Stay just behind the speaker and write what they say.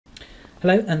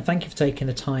Hello, and thank you for taking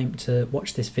the time to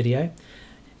watch this video.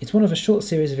 It's one of a short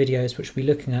series of videos which we'll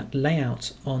be looking at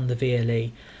layout on the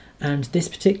VLE, and this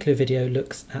particular video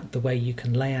looks at the way you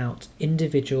can lay out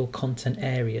individual content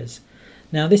areas.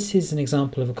 Now this is an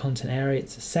example of a content area.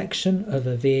 It's a section of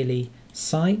a VLE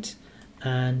site,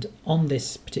 and on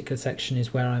this particular section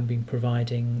is where I've been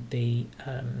providing the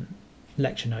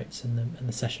lecture notes and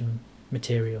the session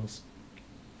materials.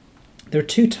 There are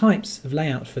two types of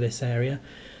layout for this area.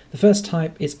 The first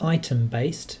type is item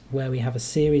based, where we have a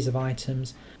series of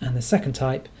items, and the second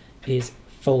type is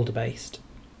folder based.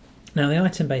 Now the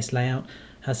item based layout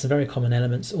has some very common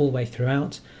elements all the way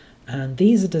throughout, and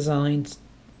these are designed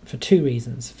for two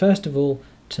reasons. First of all,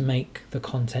 to make the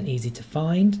content easy to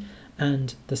find,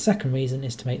 and the second reason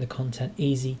is to make the content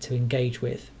easy to engage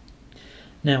with.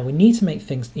 Now we need to make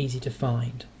things easy to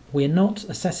find. We're not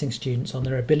assessing students on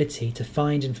their ability to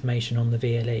find information on the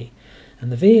VLE.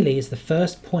 And the VLE is the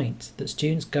first point that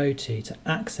students go to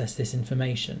access this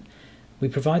information. We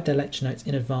provide their lecture notes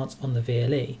in advance on the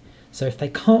VLE. So if they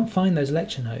can't find those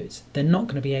lecture notes, they're not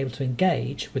going to be able to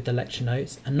engage with the lecture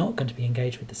notes and not going to be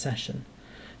engaged with the session.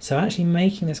 So actually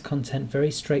making this content very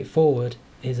straightforward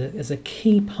is a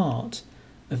key part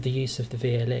of the use of the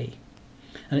VLE.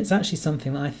 And it's actually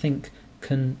something that I think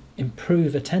can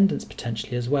improve attendance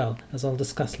potentially as well, as I'll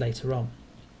discuss later on.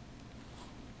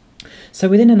 So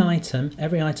within an item,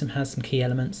 every item has some key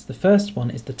elements. The first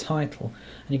one is the title,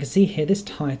 and you can see here this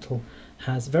title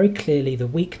has very clearly the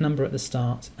week number at the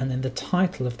start and then the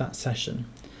title of that session.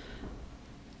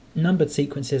 Numbered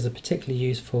sequences are particularly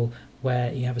useful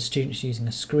where you have a student using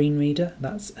a screen reader.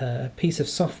 That's a piece of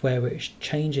software which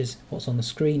changes what's on the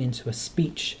screen into a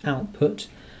speech output.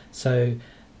 So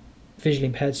visually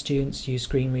impaired students use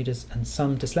screen readers, and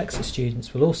some dyslexic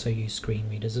students will also use screen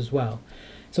readers as well.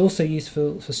 It's also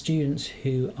useful for students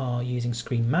who are using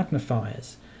screen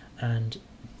magnifiers, and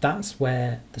that's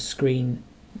where the screen,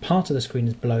 part of the screen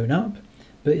is blown up,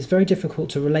 but it's very difficult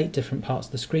to relate different parts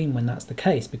of the screen when that's the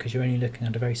case because you're only looking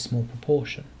at a very small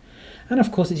proportion. And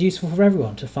of course it's useful for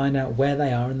everyone to find out where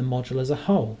they are in the module as a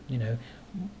whole. You know,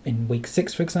 in week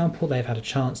 6 for example, they've had a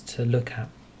chance to look at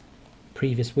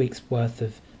previous week's worth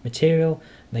of material,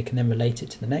 and they can then relate it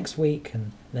to the next week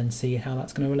and then see how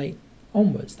that's going to relate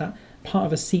onwards. That part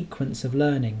of a sequence of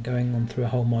learning going on through a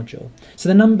whole module. So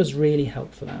the numbers really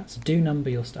help for that, so do number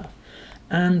your stuff.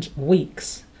 And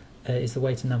weeks is the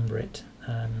way to number it.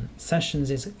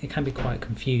 Sessions, it can be quite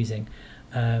confusing.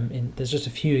 There's just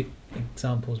a few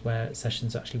examples where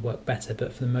sessions actually work better,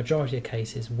 but for the majority of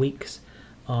cases, weeks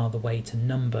are the way to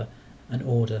number and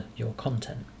order your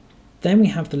content. Then we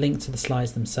have the link to the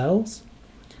slides themselves,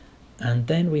 and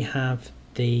then we have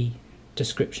the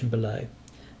description below.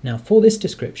 Now for this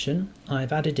description,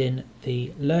 I've added in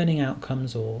the learning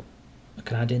outcomes, or I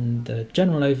can add in the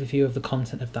general overview of the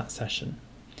content of that session.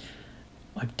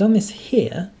 I've done this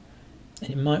here,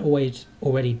 and it might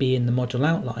already be in the module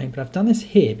outline, but I've done this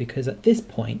here because at this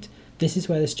point, this is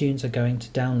where the students are going to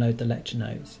download the lecture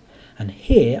notes. And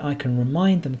here I can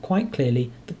remind them quite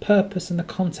clearly the purpose and the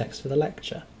context for the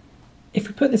lecture. If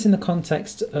we put this in the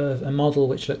context of a model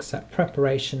which looks at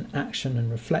preparation, action and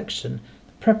reflection,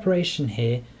 the preparation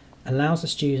here allows the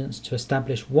students to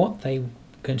establish what they're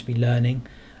going to be learning,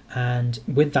 and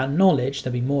with that knowledge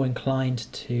they'll be more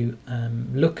inclined to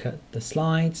look at the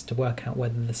slides to work out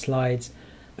whether the slides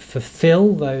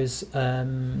fulfill those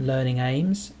learning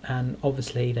aims, and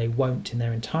obviously they won't in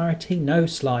their entirety. No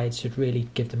slides should really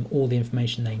give them all the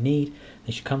information they need.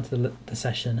 They should come to the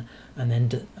session, and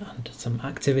then under some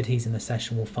activities in the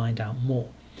session we'll find out more.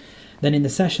 Then in the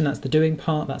session, that's the doing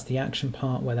part, that's the action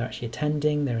part where they're actually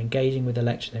attending, they're engaging with the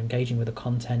lecture, they're engaging with the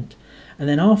content, and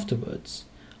then afterwards,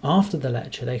 after the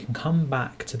lecture, they can come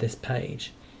back to this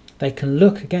page. They can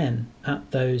look again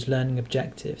at those learning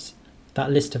objectives,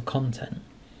 that list of content.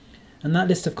 And that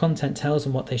list of content tells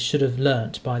them what they should have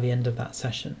learnt by the end of that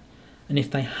session. And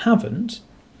if they haven't,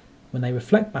 when they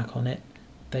reflect back on it,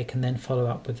 they can then follow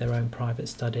up with their own private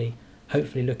study,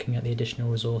 hopefully looking at the additional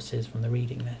resources from the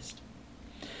reading list.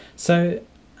 So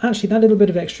actually that little bit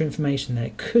of extra information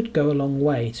there could go a long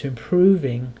way to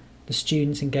improving the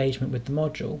students' engagement with the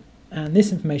module. And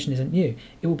this information isn't new.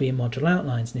 It will be in module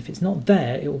outlines, and if it's not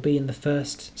there, it will be in the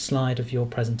first slide of your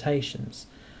presentations.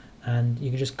 And you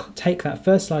can just take that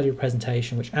first slide of your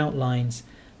presentation, which outlines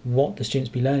what the students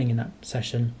will be learning in that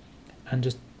session, and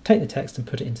just take the text and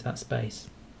put it into that space.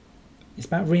 It's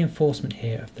about reinforcement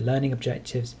here of the learning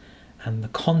objectives and the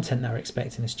content that we're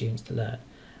expecting the students to learn.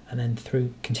 And then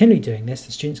through continually doing this,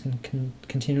 the students can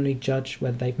continually judge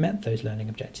whether they've met those learning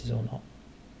objectives or not.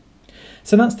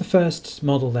 So that's the first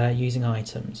model there, using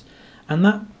items. And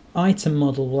that item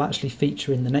model will actually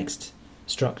feature in the next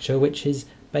structure which is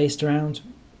based around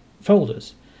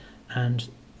folders, and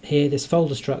here this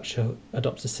folder structure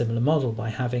adopts a similar model by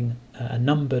having a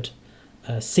numbered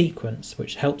sequence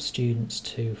which helps students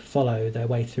to follow their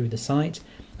way through the site.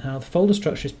 Now the folder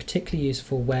structure is particularly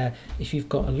useful where if you've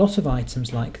got a lot of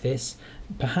items like this,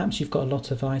 perhaps you've got a lot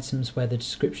of items where the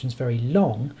description is very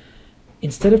long,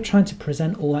 instead of trying to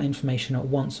present all that information at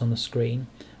once on the screen,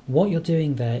 what you're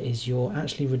doing there is you're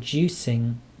actually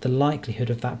reducing the likelihood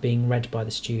of that being read by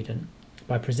the student.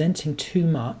 By presenting too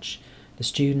much, the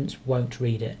students won't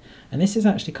read it. And this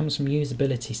actually comes from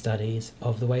usability studies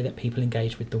of the way that people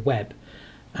engage with the web.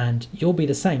 And you'll be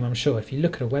the same, I'm sure. If you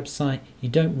look at a website, you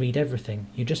don't read everything.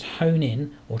 You just hone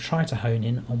in, or try to hone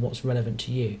in, on what's relevant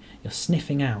to you. You're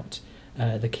sniffing out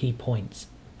the key points.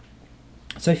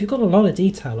 So if you've got a lot of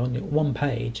detail on your one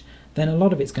page, then a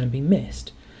lot of it's going to be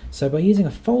missed. So by using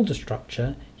a folder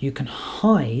structure, you can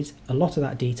hide a lot of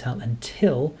that detail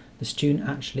until the student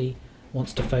actually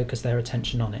wants to focus their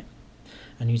attention on it.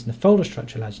 And using the folder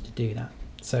structure allows you to do that.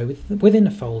 So within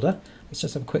a folder, let's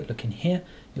just have a quick look in here.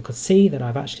 You can see that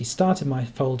I've actually started my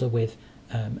folder with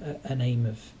a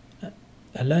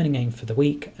learning aim for the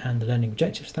week and the learning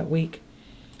objectives for that week.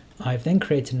 I've then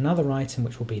created another item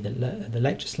which will be the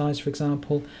lecture slides, for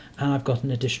example, and I've got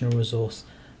an additional resource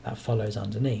that follows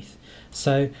underneath.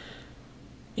 So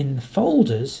in the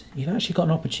folders, you've actually got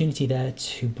an opportunity there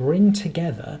to bring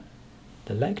together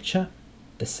the lecture,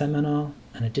 the seminar,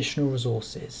 and additional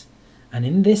resources. And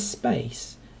in this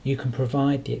space, you can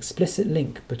provide the explicit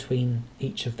link between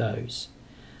each of those.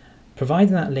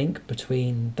 Providing that link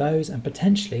between those and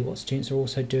potentially what students are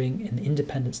also doing in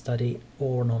independent study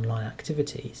or in online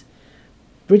activities.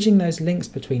 Bridging those links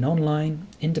between online,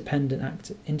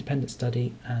 independent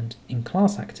study and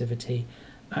in-class activity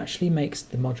actually makes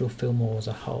the module feel more as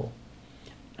a whole.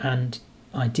 And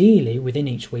ideally, within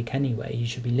each week anyway, you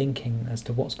should be linking as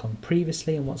to what's gone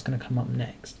previously and what's going to come up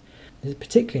next. This is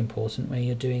particularly important when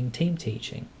you're doing team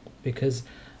teaching, because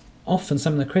often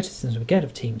some of the criticisms we get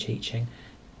of team teaching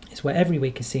is where every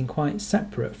week is seen quite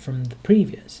separate from the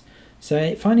previous.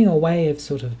 So finding a way of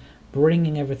sort of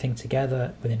bringing everything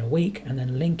together within a week and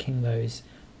then linking those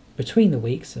between the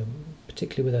weeks,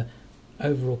 particularly with an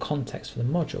overall context for the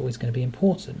module, is going to be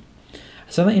important.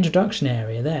 So that introduction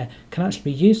area there can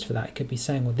actually be used for that. It could be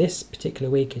saying, well, this particular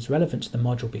week is relevant to the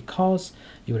module because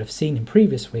you would have seen in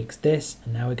previous weeks this,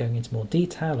 and now we're going into more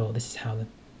detail, or this is how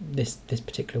this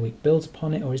particular week builds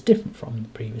upon it, or is different from the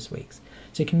previous weeks.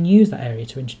 So you can use that area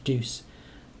to introduce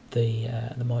the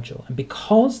module. And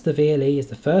because the VLE is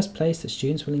the first place that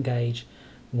students will engage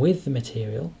with the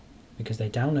material, because they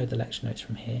download the lecture notes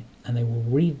from here, and they will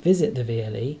revisit the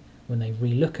VLE when they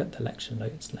relook at the lecture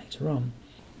notes later on,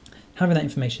 having that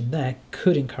information there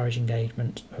could encourage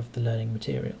engagement of the learning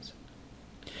materials.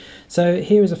 So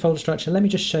here is a folder structure. Let me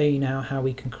just show you now how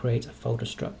we can create a folder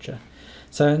structure.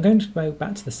 So I'm going to go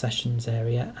back to the sessions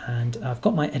area, and I've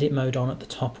got my edit mode on at the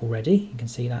top already. You can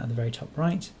see that at the very top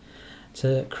right.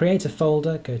 To create a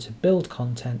folder, go to Build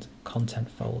Content,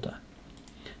 Content Folder.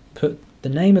 Put the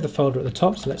name of the folder at the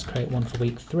top, so let's create one for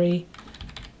week 3.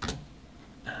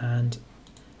 And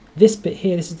this bit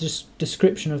here, this is the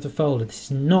description of the folder. This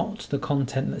is not the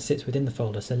content that sits within the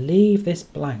folder, so leave this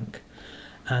blank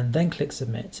and then click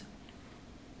Submit.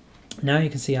 Now you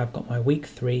can see I've got my week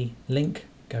 3 link,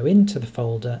 go into the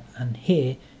folder, and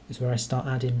here is where I start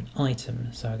adding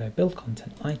items. So I go Build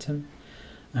Content Item,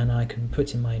 and I can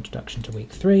put in my introduction to week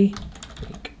 3,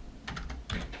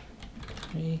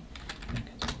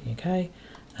 okay,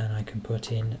 and I can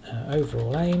put in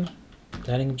overall aim,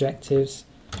 learning objectives,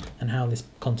 and how this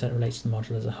content relates to the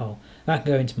module as a whole. That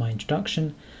can go into my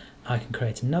introduction. I can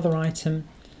create another item,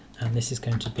 and this is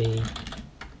going to be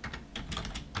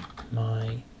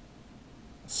my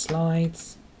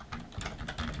slides.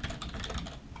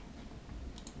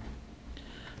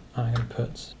 I'm going to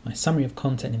put my summary of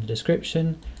content in the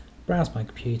description, browse my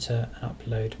computer and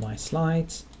upload my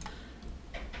slides.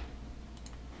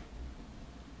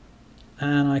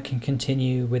 And I can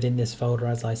continue within this folder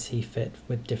as I see fit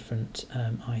with different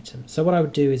items. So what I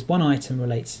would do is one item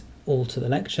relates all to the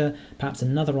lecture, perhaps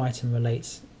another item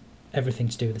relates everything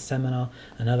to do with the seminar,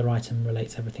 another item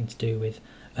relates everything to do with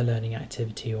a learning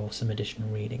activity or some additional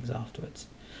readings afterwards.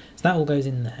 So that all goes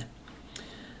in there.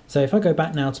 So if I go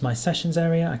back now to my sessions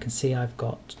area, I can see I've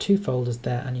got 2 folders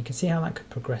there, and you can see how that could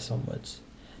progress onwards.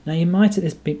 Now you might at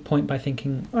this point by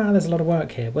thinking, well, there's a lot of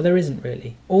work here. Well, there isn't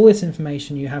really. All this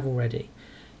information you have already.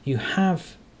 You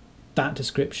have that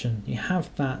description, you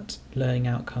have that learning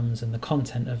outcomes and the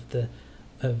content of the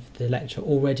lecture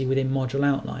already within module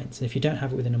outlines. And if you don't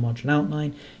have it within a module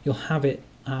outline, you'll have it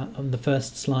on the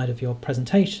first slide of your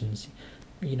presentations.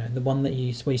 the one that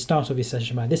where you start off your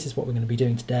session by, this is what we're going to be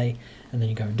doing today, and then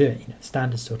you go and do it,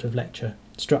 standard sort of lecture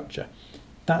structure.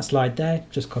 That slide there,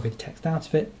 just copy the text out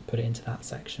of it, put it into that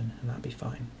section, and that'll be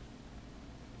fine.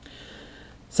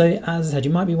 So as I said,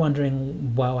 you might be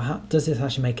wondering, well, how does this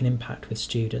actually make an impact with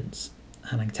students?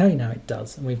 And I can tell you now it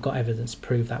does, and we've got evidence to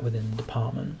prove that within the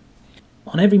department.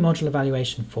 On every module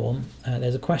evaluation form,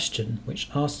 there's a question which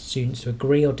asks students to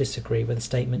agree or disagree with the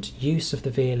statement, use of the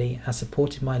VLE has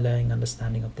supported my learning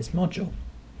understanding of this module.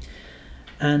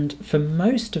 And for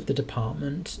most of the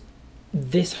department,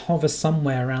 this hovers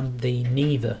somewhere around the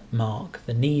neither mark,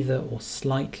 the neither or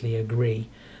slightly agree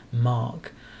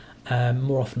mark,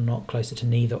 more often not closer to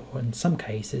neither, or in some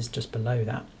cases just below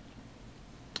that.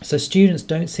 So students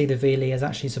don't see the VLE as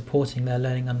actually supporting their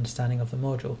learning understanding of the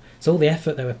module. So all the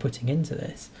effort they were putting into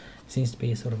this seems to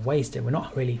be sort of wasted. We're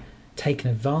not really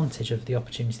taking advantage of the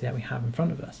opportunity that we have in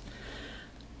front of us.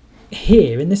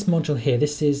 Here, in this module here,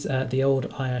 this is the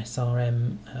old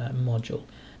ISRM module.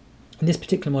 In this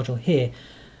particular module here,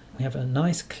 we have a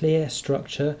nice clear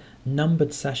structure,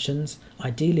 numbered sessions.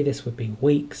 Ideally this would be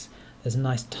weeks. There's a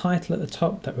nice title at the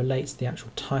top that relates to the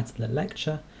actual title of the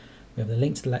lecture. We have the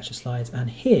link to the lecture slides, and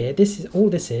here all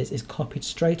this is copied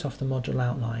straight off the module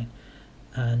outline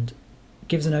and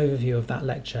gives an overview of that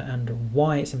lecture and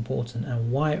why it's important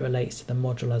and why it relates to the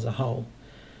module as a whole.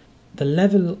 The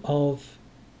level of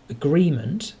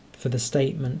agreement for the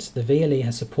statement, the VLE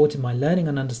has supported my learning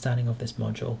and understanding of this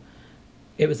module,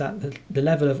 it was at the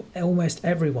level of almost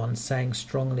everyone saying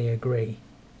strongly agree.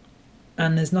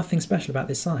 And there's nothing special about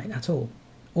this site at all.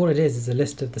 All it is a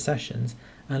list of the sessions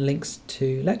and links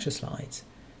to lecture slides.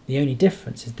 The only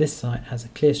difference is this site has a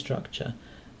clear structure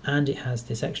and it has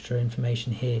this extra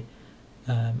information here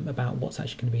about what's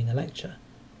actually going to be in the lecture.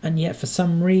 And yet for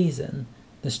some reason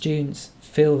the students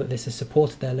feel that this has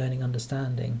supported their learning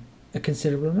understanding a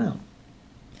considerable amount.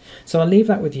 So I'll leave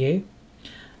that with you.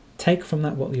 Take from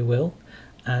that what you will,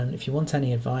 and if you want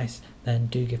any advice then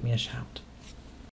do give me a shout.